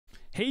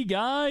Hey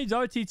guys,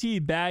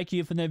 RTT back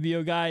here for the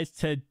video, guys.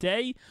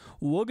 Today,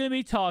 we're going to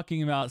be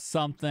talking about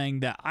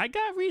something that I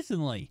got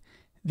recently,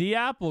 the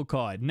Apple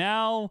Card.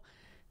 Now,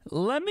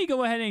 let me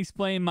go ahead and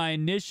explain my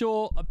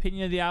initial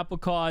opinion of the Apple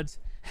Cards,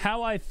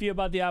 how I feel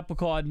about the Apple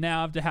Card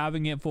now after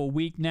having it for a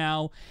week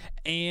now,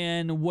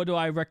 and what do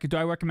I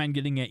recommend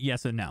getting it,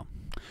 yes or no?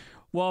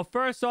 Well,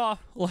 first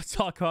off, let's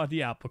talk about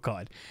the Apple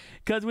Card.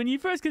 Because when you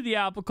first get the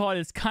Apple Card,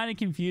 it's kind of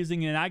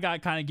confusing, and I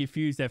got kind of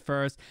confused at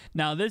first.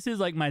 Now, this is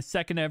like my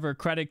second ever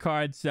credit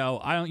card,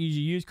 so I don't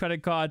usually use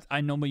credit cards.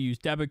 I normally use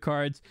debit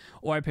cards,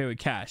 or I pay with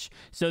cash.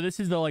 So this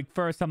is the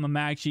first time I'm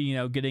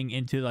actually, getting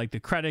into the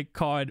credit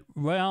card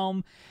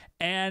realm.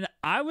 And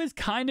I was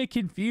kind of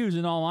confused,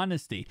 in all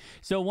honesty.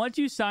 So once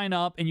you sign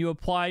up and you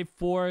apply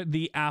for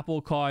the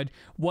Apple Card,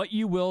 what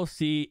you will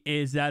see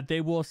is that they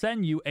will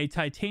send you a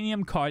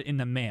titanium card in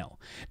the mail.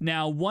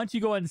 Now, once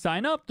you go ahead and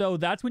sign up, though,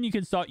 that's when you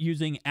can start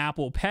using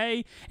Apple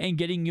Pay and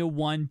getting your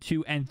 1%,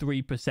 2%, and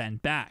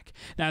 3% back.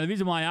 Now, the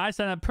reason why I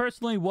signed up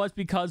personally was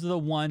because of the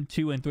 1%,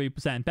 2%, and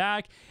 3%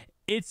 back.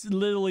 It's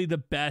literally the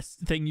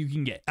best thing you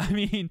can get. I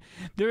mean,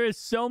 there is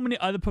so many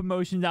other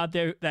promotions out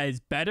there that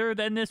is better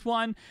than this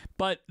one,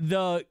 but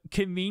the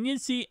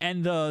conveniency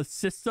and the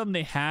system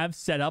they have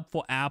set up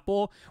for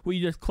Apple, where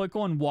you just click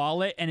on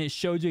wallet and it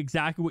shows you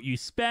exactly what you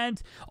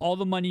spent, all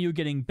the money you're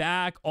getting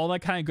back, all that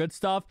kind of good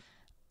stuff.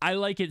 I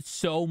like it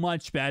so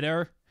much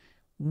better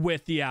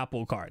with the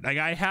Apple Card.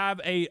 I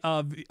have a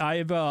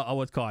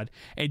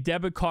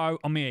debit card,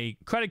 a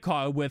credit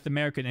card with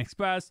American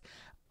Express.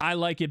 I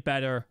like it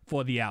better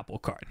for the Apple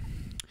Card.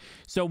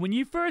 So when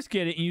you first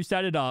get it and you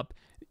set it up,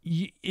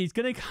 it's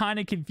going to kind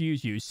of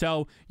confuse you.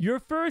 So your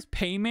first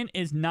payment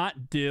is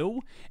not due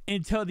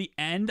until the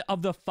end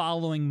of the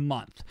following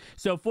month.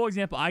 So for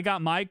example, I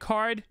got my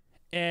card,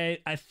 and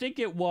I think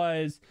it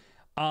was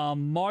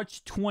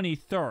March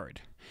 23rd.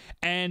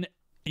 And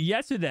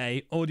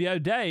yesterday or the other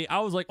day, I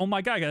was like, oh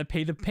my God, I got to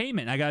pay the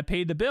payment. I got to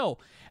pay the bill.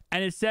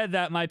 And it said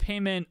that my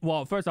payment,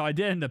 well, first of all, I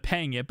did end up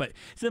paying it, but it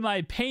said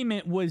my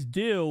payment was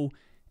due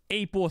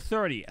April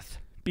 30th.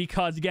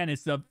 Because again,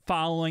 it's the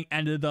following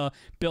end of the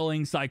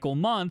billing cycle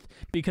month.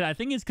 Because I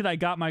think it's because I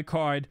got my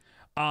card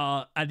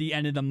at the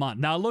end of the month.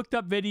 Now, I looked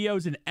up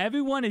videos, and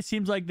everyone, it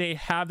seems like they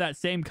have that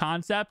same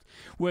concept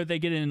where they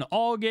get it in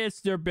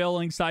August, their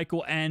billing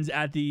cycle ends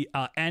at the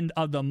end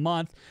of the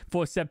month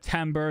for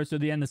September, so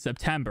the end of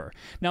September.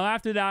 Now,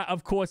 after that,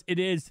 of course, it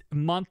is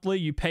monthly.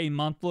 You pay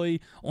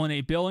monthly on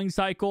a billing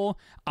cycle.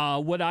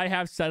 What I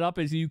have set up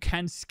is you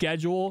can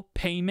schedule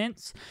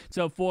payments.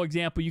 So, for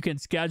example, you can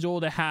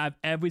schedule to have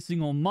every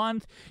single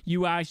month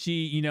you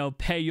actually,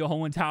 pay your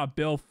whole entire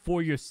bill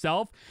for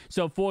yourself.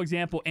 So, for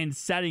example, in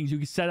settings, you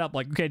can set up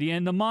okay, at the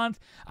end of the month,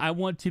 I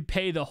want to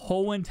pay the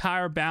whole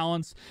entire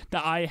balance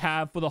that I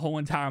have for the whole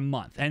entire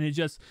month. And it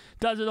just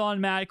does it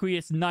automatically.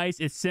 It's nice.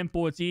 It's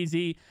simple. It's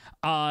easy.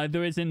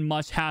 There isn't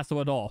much hassle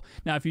at all.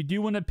 Now, if you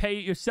do want to pay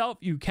it yourself,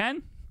 you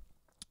can.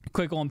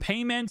 Click on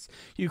payments,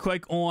 you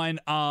click on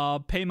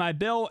pay my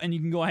bill, and you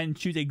can go ahead and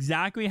choose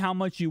exactly how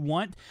much you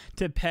want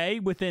to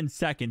pay within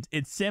seconds.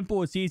 It's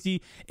simple, it's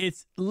easy,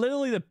 it's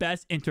literally the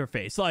best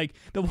interface.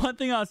 The one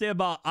thing I'll say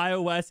about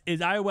iOS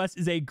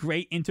is a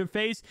great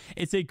interface.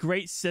 It's a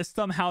great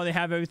system how they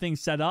have everything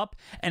set up,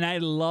 and I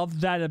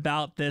love that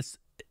about this.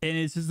 And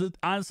it's just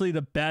honestly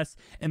the best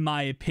in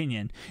my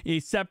opinion.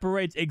 It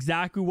separates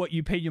exactly what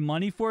you pay your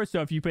money for.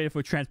 So if you pay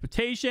for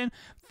transportation,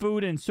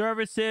 food and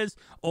services,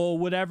 or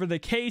whatever the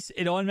case,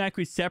 it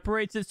automatically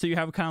separates it. So you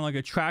have kind of like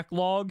a track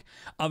log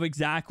of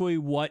exactly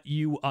what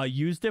you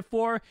used it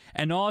for.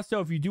 And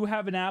also, if you do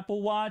have an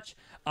Apple Watch,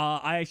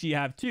 I actually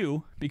have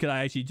two because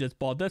I actually just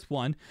bought this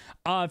one.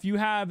 If you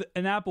have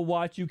an Apple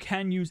Watch, you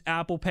can use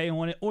Apple Pay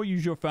on it or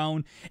use your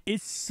phone.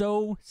 It's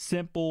so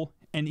simple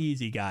and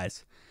easy,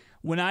 guys.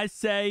 When I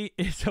say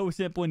it's so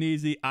simple and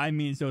easy, I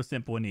mean so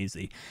simple and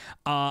easy.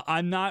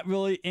 I'm not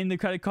really in the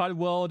credit card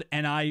world,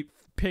 and I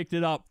picked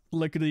it up,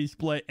 lickety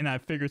split, and I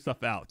figured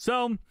stuff out.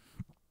 So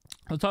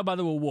let's talk about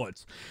the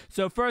rewards.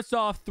 So first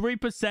off,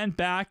 3%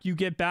 back you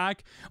get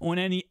back on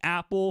any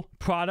Apple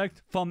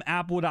product from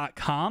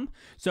Apple.com.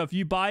 So if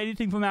you buy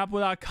anything from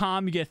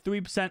Apple.com, you get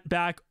 3%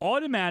 back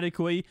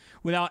automatically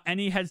without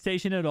any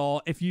hesitation at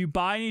all. If you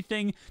buy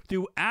anything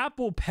through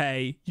Apple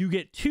Pay, you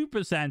get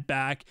 2%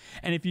 back.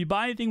 And if you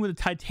buy anything with a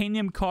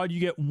titanium card, you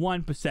get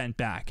 1%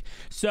 back.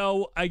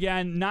 So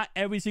again, not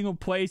every single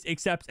place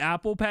accepts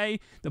Apple Pay.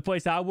 The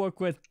place I work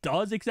with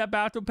does accept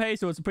Apple Pay,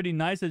 so it's pretty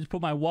nice. I just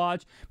put my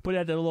watch, put it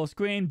at the little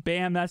screen,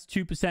 bam, that's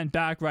 2%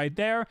 back right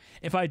there.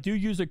 If I do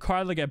use a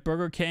card like at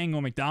Burger King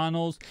or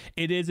McDonald's,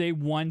 it is a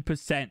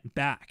 1%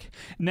 back.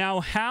 Now,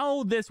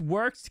 how this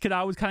works, because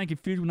I was kind of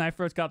confused when I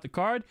first got the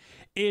card,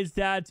 is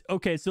that,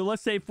 okay, so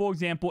let's say, for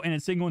example, in a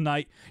single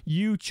night,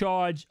 you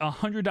charge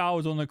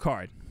 $100 on the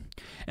card.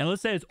 And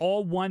let's say it's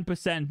all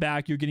 1%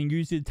 back. You're getting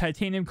used to the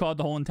titanium card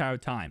the whole entire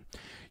time.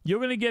 You're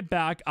going to get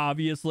back,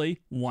 obviously,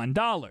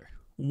 $1.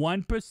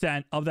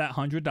 1% of that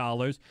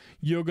 $100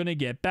 you're going to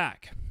get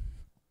back.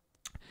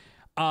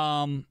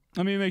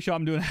 Let me make sure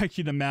I'm doing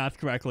actually the math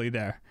correctly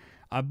there.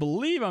 I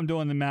believe I'm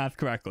doing the math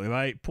correctly,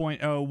 right?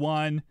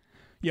 0.01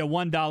 Yeah,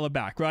 $1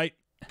 back, right?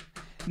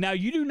 Now,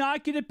 you do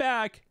not get it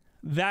back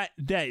that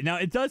day. Now,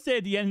 it does say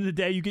at the end of the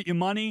day you get your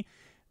money.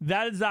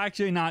 That is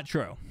actually not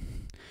true.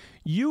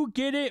 You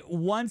get it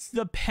once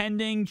the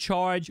pending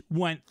charge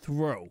went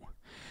through.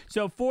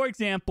 So, for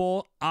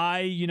example,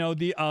 a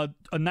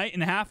night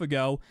and a half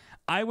ago,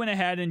 I went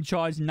ahead and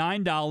charged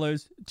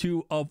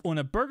 $9 on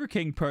a Burger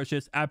King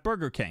purchase at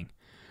Burger King.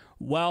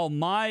 Well,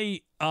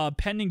 my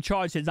pending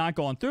charge has not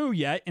gone through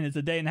yet, and it's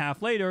a day and a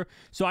half later,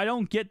 so I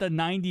don't get the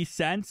 90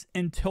 cents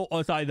until,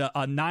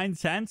 the 9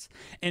 cents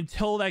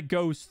until that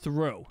goes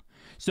through.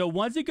 So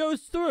once it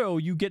goes through,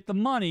 you get the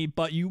money,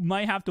 but you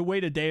might have to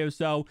wait a day or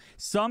so.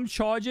 Some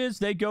charges,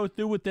 they go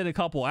through within a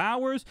couple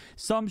hours.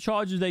 Some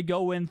charges, they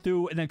go in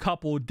through in a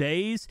couple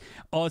days,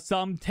 or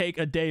some take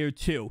a day or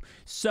two.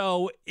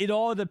 So it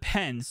all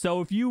depends.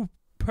 So if you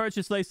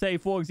purchase, let's say,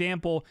 for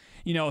example,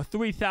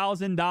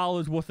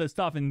 $3,000 worth of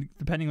stuff, and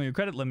depending on your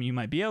credit limit, you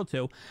might be able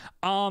to,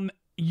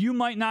 you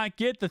might not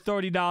get the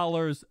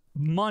 $30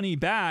 money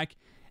back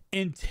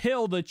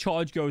until the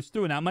charge goes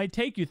through. Now, it might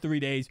take you 3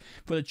 days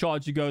for the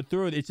charge to go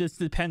through. It just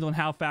depends on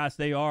how fast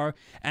they are,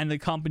 and the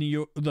company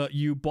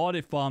you bought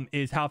it from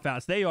is how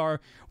fast they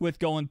are with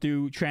going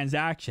through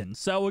transactions.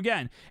 So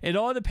again, it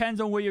all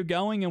depends on where you're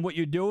going and what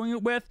you're doing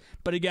it with,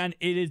 but again,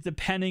 it is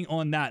depending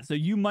on that. So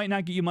you might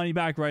not get your money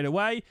back right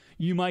away.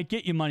 You might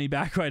get your money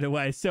back right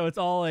away. So it's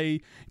all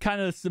a kind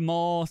of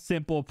small,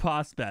 simple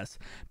process.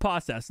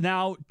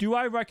 Now, do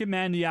I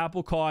recommend the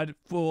Apple Card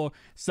for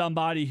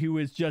somebody who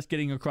is just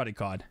getting a credit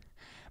card?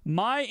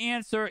 My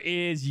answer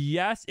is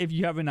yes, if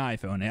you have an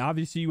iPhone. And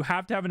obviously, you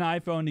have to have an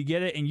iPhone to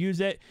get it and use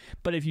it.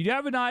 But if you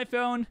have an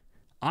iPhone,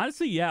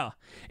 honestly, yeah.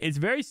 It's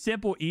very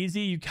simple,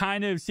 easy. You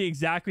kind of see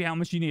exactly how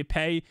much you need to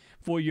pay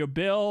for your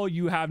bill.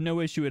 You have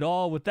no issue at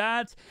all with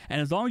that. And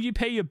as long as you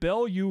pay your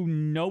bill,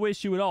 no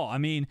issue at all. I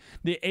mean,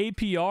 the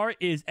APR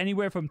is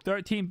anywhere from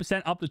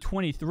 13% up to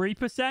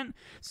 23%.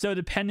 So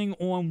depending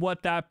on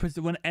what that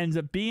percent ends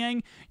up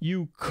being,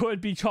 you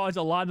could be charged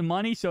a lot of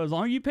money. So as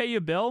long as you pay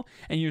your bill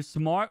and you're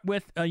smart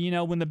with,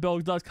 when the bill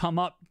does come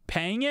up,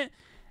 paying it,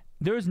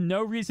 there's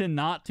no reason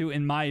not to,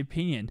 in my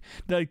opinion.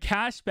 The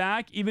cash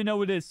back, even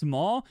though it is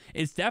small,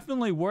 is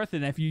definitely worth it.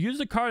 And if you use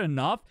the card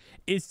enough,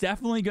 it's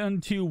definitely going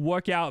to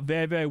work out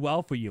very, very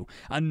well for you.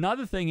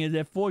 Another thing is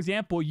if, for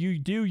example, you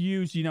do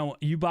use,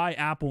 you buy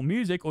Apple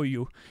Music or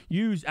you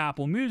use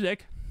Apple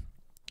Music,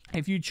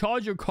 if you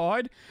charge your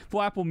card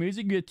for Apple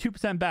Music, you get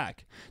 2%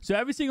 back. So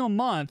every single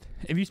month,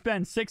 if you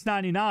spend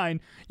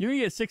 $6.99, you're going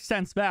to get 6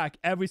 cents back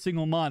every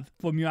single month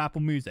from your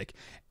Apple Music.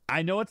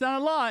 I know it's not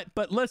a lot,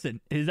 but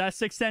listen, is that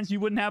 6 cents you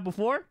wouldn't have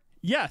before?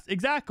 Yes,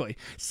 exactly.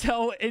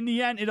 So in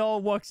the end, it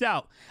all works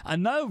out.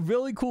 Another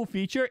really cool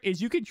feature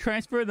is you can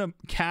transfer the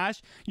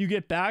cash you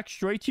get back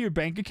straight to your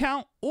bank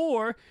account,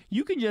 or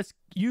you can just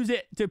use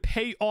it to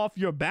pay off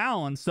your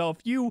balance. So if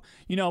you,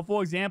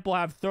 for example,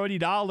 have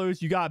 $30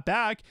 you got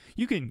back,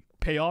 you can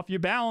pay off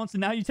your balance,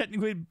 and now you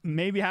technically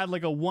maybe had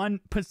like a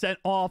 1%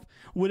 off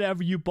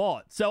whatever you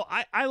bought. So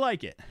I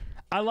like it.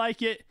 I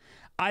like it.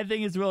 I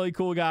think it's really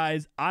cool,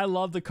 guys. I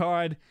love the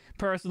card.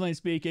 Personally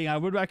speaking, I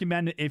would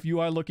recommend it if you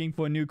are looking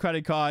for a new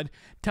credit card.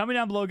 Tell me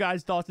down below,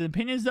 guys, thoughts and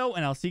opinions, though,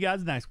 and I'll see you guys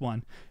in the next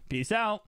one. Peace out.